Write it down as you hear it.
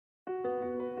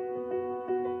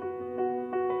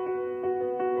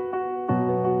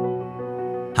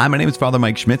Hi, my name is Father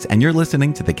Mike Schmitz, and you're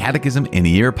listening to the Catechism in a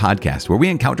Year podcast, where we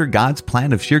encounter God's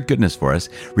plan of sheer goodness for us,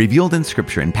 revealed in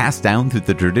Scripture and passed down through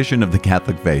the tradition of the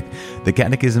Catholic faith. The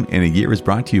Catechism in a Year is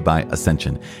brought to you by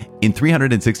Ascension. In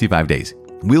 365 days,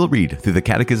 we'll read through the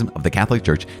Catechism of the Catholic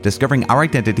Church, discovering our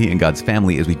identity in God's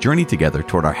family as we journey together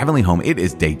toward our heavenly home. It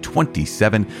is day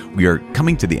 27. We are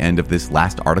coming to the end of this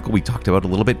last article we talked about a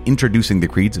little bit, introducing the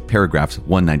creeds, paragraphs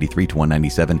 193 to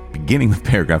 197. Beginning with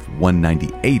paragraph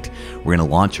 198, we're going to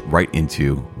launch right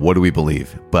into what do we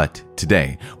believe. But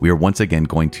today, we are once again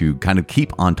going to kind of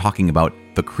keep on talking about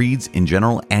the creeds in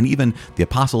general, and even the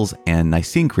Apostles' and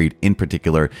Nicene Creed in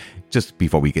particular. Just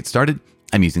before we get started,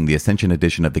 I'm using the Ascension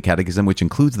edition of the Catechism, which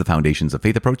includes the Foundations of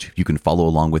Faith approach. You can follow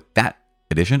along with that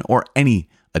edition or any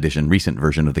edition, recent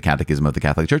version of the Catechism of the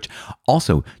Catholic Church.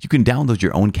 Also, you can download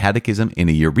your own Catechism in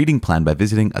a Year reading plan by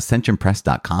visiting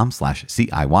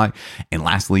ascensionpress.com/CIY. And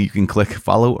lastly, you can click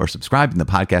follow or subscribe in the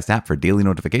podcast app for daily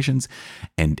notifications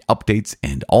and updates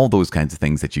and all those kinds of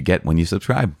things that you get when you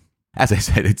subscribe. As I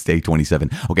said, it's day 27.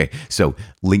 Okay, so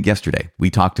yesterday we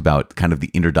talked about kind of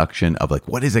the introduction of like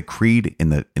what is a creed in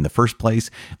the first place.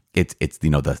 It's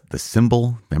the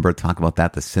symbol. Remember to talk about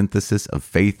that, the synthesis of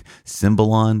faith,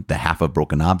 symbolon, the half a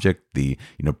broken object, the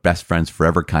best friends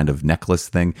forever kind of necklace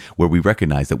thing, where we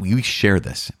recognize that we share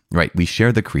this, right? We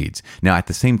share the creeds. Now, at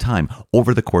the same time,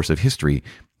 over the course of history,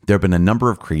 there have been a number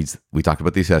of creeds. We talked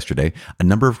about this yesterday. A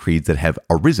number of creeds that have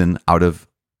arisen out of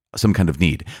some kind of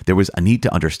need. There was a need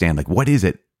to understand, like, what is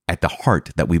it at the heart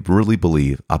that we really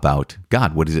believe about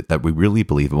God? What is it that we really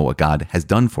believe about what God has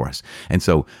done for us? And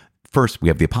so first, we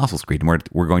have the Apostles' Creed, and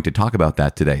we're going to talk about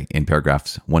that today in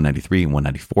paragraphs 193 and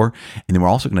 194. And then we're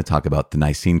also going to talk about the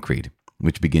Nicene Creed,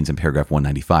 which begins in paragraph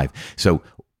 195. So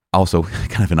also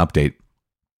kind of an update,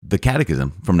 the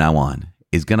Catechism from now on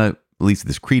is going to, at least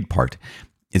this creed part,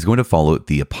 is going to follow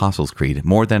the Apostles' Creed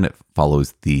more than it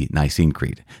follows the Nicene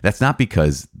Creed. That's not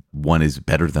because one is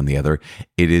better than the other.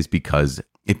 It is because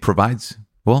it provides,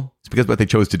 well, it's because of what they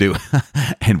chose to do.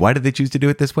 And why did they choose to do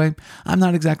it this way? I'm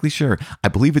not exactly sure. I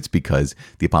believe it's because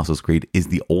the Apostles' Creed is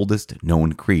the oldest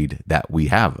known creed that we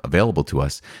have available to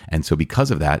us. And so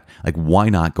because of that, like, why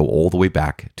not go all the way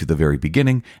back to the very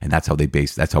beginning? And that's how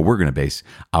we're going to base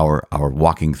our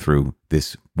walking through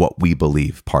this, what we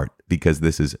believe part, because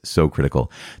this is so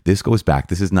critical. This goes back.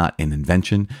 This is not an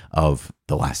invention of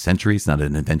the last century. It's not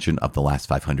an invention of the last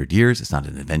 500 years. It's not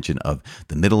an invention of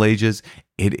the Middle Ages.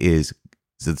 It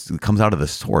comes out of the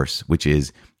source, which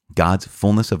is God's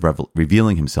fullness of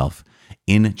revealing himself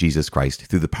in Jesus Christ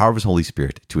through the power of his Holy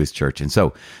Spirit to his church. And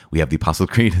so we have the Apostles'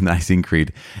 Creed and the Nicene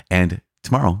Creed. And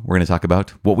tomorrow we're going to talk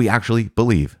about what we actually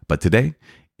believe. But today,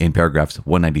 in paragraphs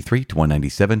 193 to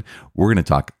 197, we're going to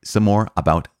talk some more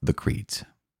about the creeds.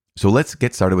 So let's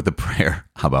get started with the prayer.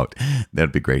 How about?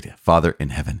 That'd be great. Father in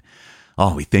heaven,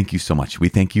 we thank you so much. We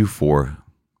thank you for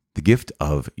the gift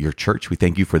of your church. We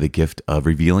thank you for the gift of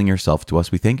revealing yourself to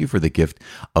us. We thank you for the gift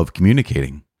of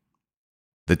communicating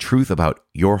the truth about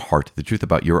your heart, the truth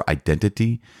about your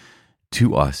identity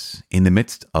to us in the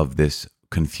midst of this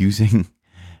confusing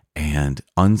and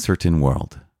uncertain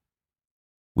world.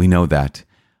 We know that,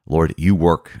 Lord, you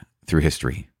work through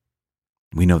history.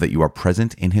 We know that you are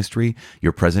present in history.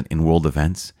 You're present in world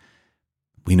events.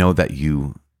 We know that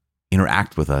you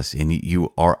interact with us and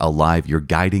you are alive. You're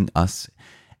guiding us.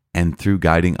 And through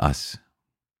guiding us,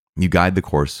 you guide the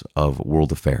course of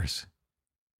world affairs.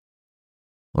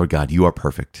 Lord God, you are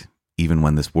perfect, even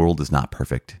when this world is not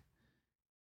perfect.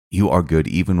 You are good,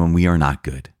 even when we are not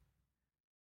good.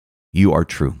 You are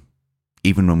true,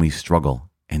 even when we struggle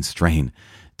and strain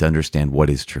to understand what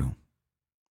is true.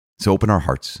 So open our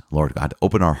hearts, Lord God,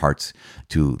 open our hearts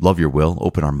to love your will,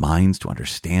 open our minds to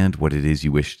understand what it is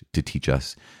you wish to teach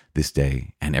us this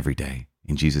day and every day.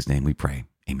 In Jesus' name we pray.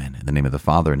 Amen. In the name of the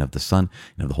Father, and of the Son,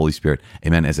 and of the Holy Spirit.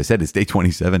 Amen. As I said, it's day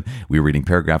 27. We are reading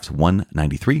paragraphs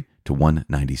 193 to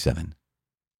 197.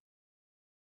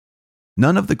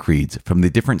 None of the creeds from the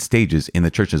different stages in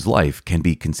the Church's life can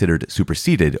be considered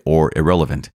superseded or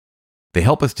irrelevant. They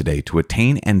help us today to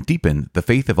attain and deepen the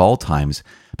faith of all times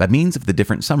by means of the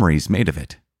different summaries made of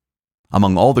it.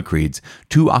 Among all the creeds,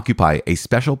 two occupy a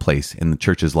special place in the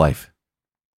Church's life.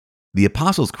 The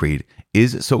Apostles' Creed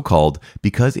is so called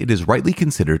because it is rightly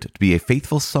considered to be a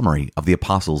faithful summary of the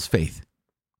Apostles' faith.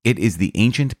 It is the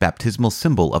ancient baptismal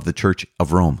symbol of the Church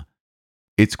of Rome.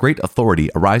 Its great authority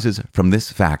arises from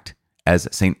this fact. As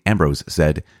St. Ambrose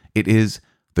said, it is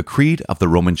the creed of the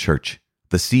Roman Church,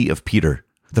 the see of Peter,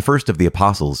 the first of the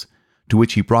apostles, to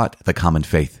which he brought the common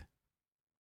faith.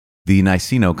 The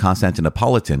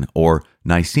Niceno-Constantinopolitan, or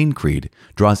Nicene Creed,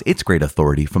 draws its great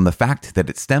authority from the fact that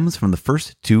it stems from the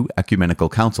first two ecumenical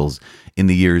councils in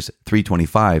the years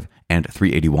 325 and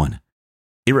 381.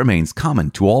 It remains common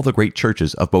to all the great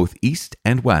churches of both East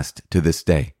and West to this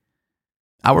day.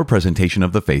 Our presentation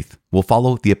of the faith will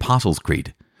follow the Apostles'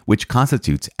 Creed, which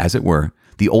constitutes, as it were,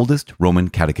 the oldest Roman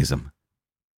catechism.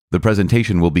 The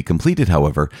presentation will be completed,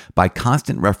 however, by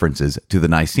constant references to the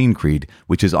Nicene Creed,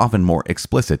 which is often more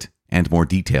explicit and more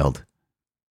detailed.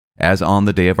 As on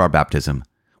the day of our baptism,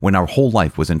 when our whole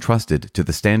life was entrusted to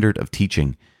the standard of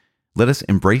teaching, let us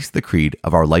embrace the creed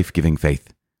of our life-giving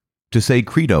faith. To say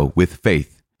credo with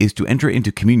faith is to enter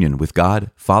into communion with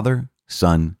God, Father,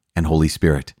 Son, and Holy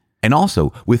Spirit, and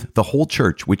also with the whole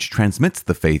church which transmits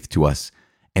the faith to us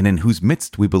and in whose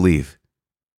midst we believe.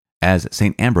 As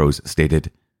St. Ambrose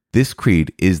stated, this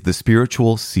creed is the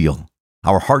spiritual seal,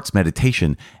 our heart's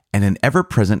meditation, and an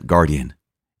ever-present guardian.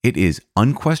 It is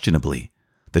unquestionably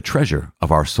the treasure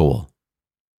of our soul.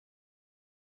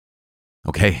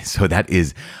 Okay, so that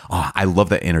is, I love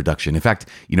that introduction. In fact,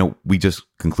 we just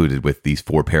concluded with these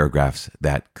 4 paragraphs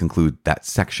that conclude that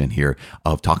section here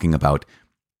of talking about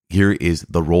here is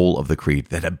the role of the creed,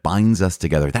 that it binds us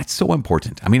together. That's so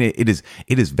important. I mean, it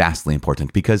is vastly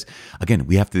important because, again,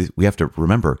 we have to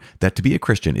remember that to be a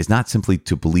Christian is not simply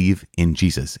to believe in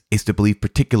Jesus. It's to believe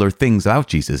particular things about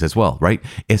Jesus as well, right?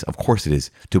 Of course it is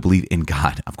to believe in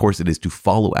God. Of course it is to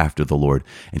follow after the Lord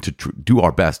and to do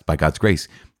our best by God's grace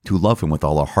to love Him with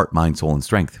all our heart, mind, soul, and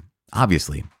strength,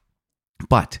 obviously.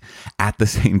 But at the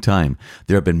same time,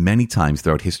 there have been many times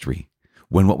throughout history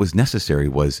when what was necessary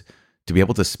was to be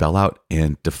able to spell out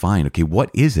and define, okay, what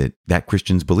is it that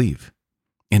Christians believe?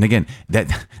 And again,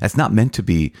 that's not meant to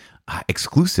be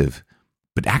exclusive,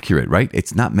 but accurate, right?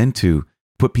 It's not meant to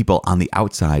put people on the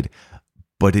outside,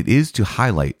 but it is to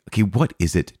highlight, okay, what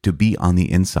is it to be on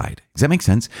the inside? Does that make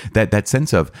sense? That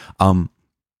sense of to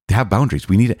have boundaries.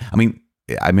 We need it. I mean,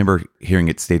 I remember hearing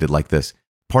it stated like this: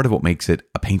 part of what makes it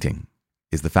a painting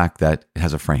is the fact that it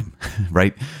has a frame,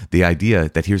 right? The idea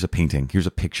that here's a painting, here's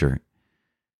a picture.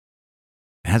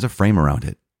 It has a frame around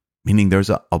it, meaning there's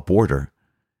a border.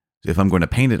 So if I'm going to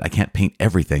paint it, I can't paint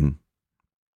everything.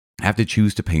 I have to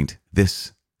choose to paint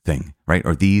this thing, right?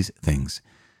 Or these things.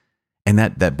 And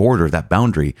that border, that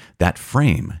boundary, that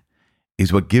frame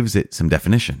is what gives it some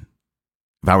definition.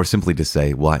 If I were simply to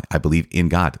say, well, I believe in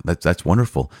God, that's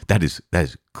wonderful. That is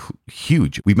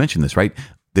huge. We mentioned this, right?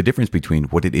 The difference between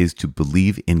what it is to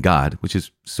believe in God, which is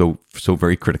so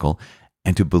very critical,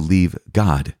 and to believe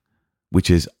God, which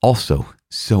is also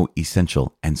so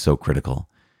essential and so critical.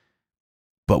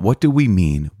 But what do we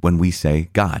mean when we say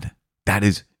God? That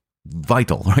is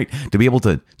vital, right? To be able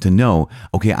to know,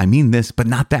 okay, I mean this, but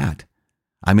not that.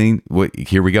 I mean,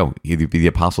 here we go. The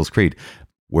Apostles' Creed,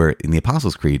 where in the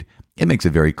Apostles' Creed, it makes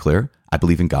it very clear. I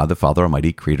believe in God, the Father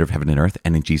Almighty, creator of heaven and earth,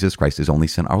 and in Jesus Christ, His only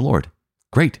Son, our Lord.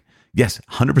 Great. Yes,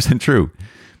 100% true.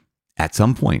 At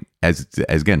some point, as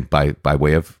again, by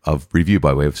way of review,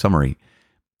 by way of summary,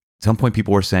 at some point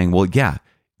people were saying, well, yeah,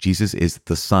 Jesus is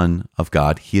the Son of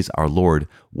God. He is our Lord.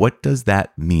 What does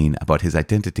that mean about His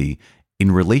identity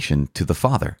in relation to the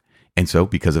Father? And so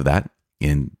because of that,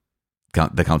 in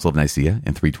the Council of Nicaea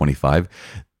in 325,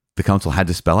 the council had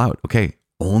to spell out, okay,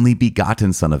 only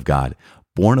begotten Son of God,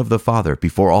 born of the Father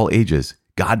before all ages,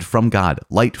 God from God,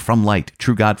 light from light,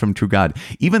 true God from true God.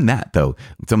 Even that, though,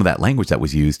 some of that language that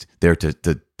was used there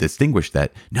to distinguish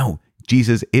that, no,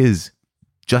 Jesus is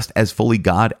just as fully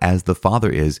God as the Father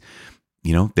is.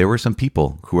 There were some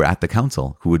people who were at the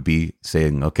council who would be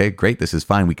saying, okay, great, this is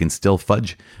fine. We can still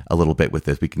fudge a little bit with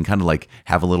this. We can kind of like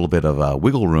have a little bit of a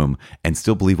wiggle room and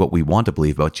still believe what we want to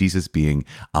believe about Jesus being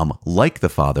like the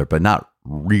Father, but not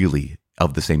really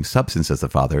of the same substance as the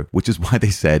Father, which is why they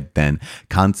said then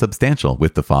consubstantial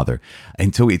with the Father.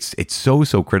 And so it's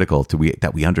so critical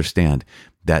that we understand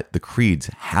that the creeds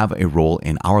have a role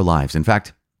in our lives. In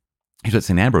fact, here's what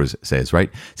St. Ambrose says,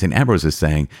 right? St. Ambrose is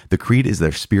saying, the creed is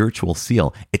their spiritual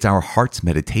seal. It's our heart's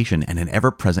meditation and an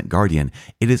ever-present guardian.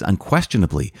 It is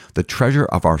unquestionably the treasure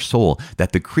of our soul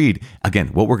that the creed, again,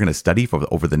 what we're going to study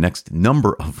over the next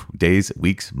number of days,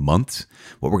 weeks, months,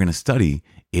 what we're going to study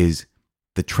is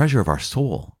the treasure of our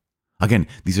soul. Again,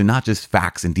 these are not just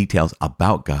facts and details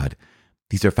about God.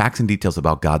 These are facts and details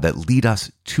about God that lead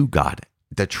us to God.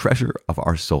 The treasure of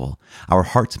our soul, our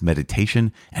heart's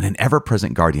meditation, and an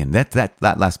ever-present guardian. That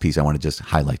last piece I want to just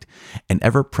highlight. An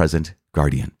ever-present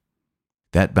guardian.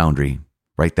 That boundary,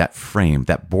 right, that frame,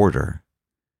 that border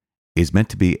is meant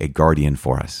to be a guardian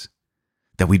for us.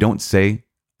 That we don't say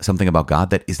something about God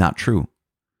that is not true.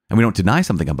 And we don't deny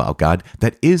something about God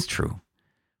that is true.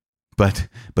 But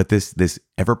this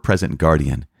ever-present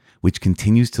guardian, which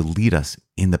continues to lead us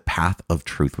in the path of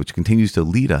truth, which continues to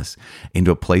lead us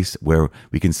into a place where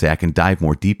we can say, I can dive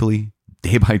more deeply,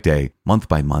 day by day, month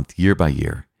by month, year by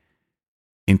year,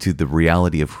 into the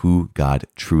reality of who God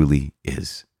truly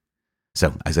is.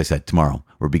 So, as I said, tomorrow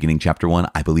we're beginning chapter 1.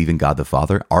 I believe in God the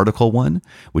Father, article 1,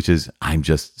 which is, I'm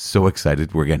just so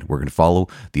excited. We're going to follow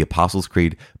the Apostles'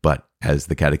 Creed, but as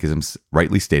the Catechism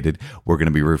rightly stated, we're going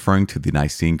to be referring to the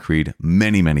Nicene Creed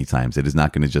many, many times. It is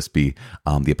not going to just be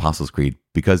the Apostles' Creed,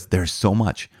 because there's so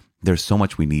much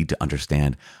we need to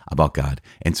understand about God.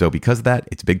 And so because of that,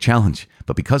 it's a big challenge.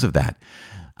 But because of that,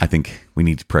 I think we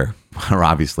need prayer, or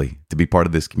obviously, to be part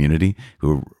of this community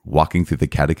who are walking through the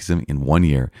Catechism in 1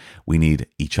 year. We need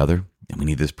each other, and we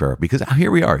need this prayer, because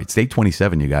here we are. It's day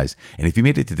 27, you guys. And if you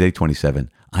made it to day 27,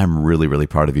 I'm really, really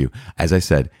proud of you. As I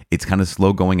said, it's kind of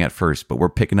slow going at first, but we're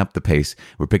picking up the pace.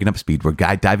 We're picking up speed. We're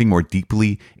diving more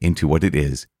deeply into what it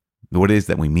is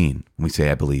that we mean when we say,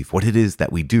 I believe, what it is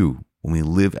that we do when we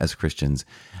live as Christians,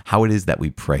 how it is that we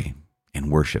pray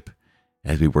and worship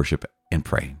as we worship and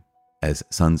pray as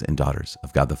sons and daughters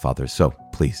of God the Father. So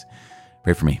please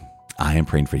pray for me. I am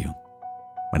praying for you.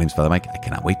 My name is Father Mike. I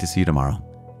cannot wait to see you tomorrow.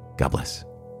 God bless.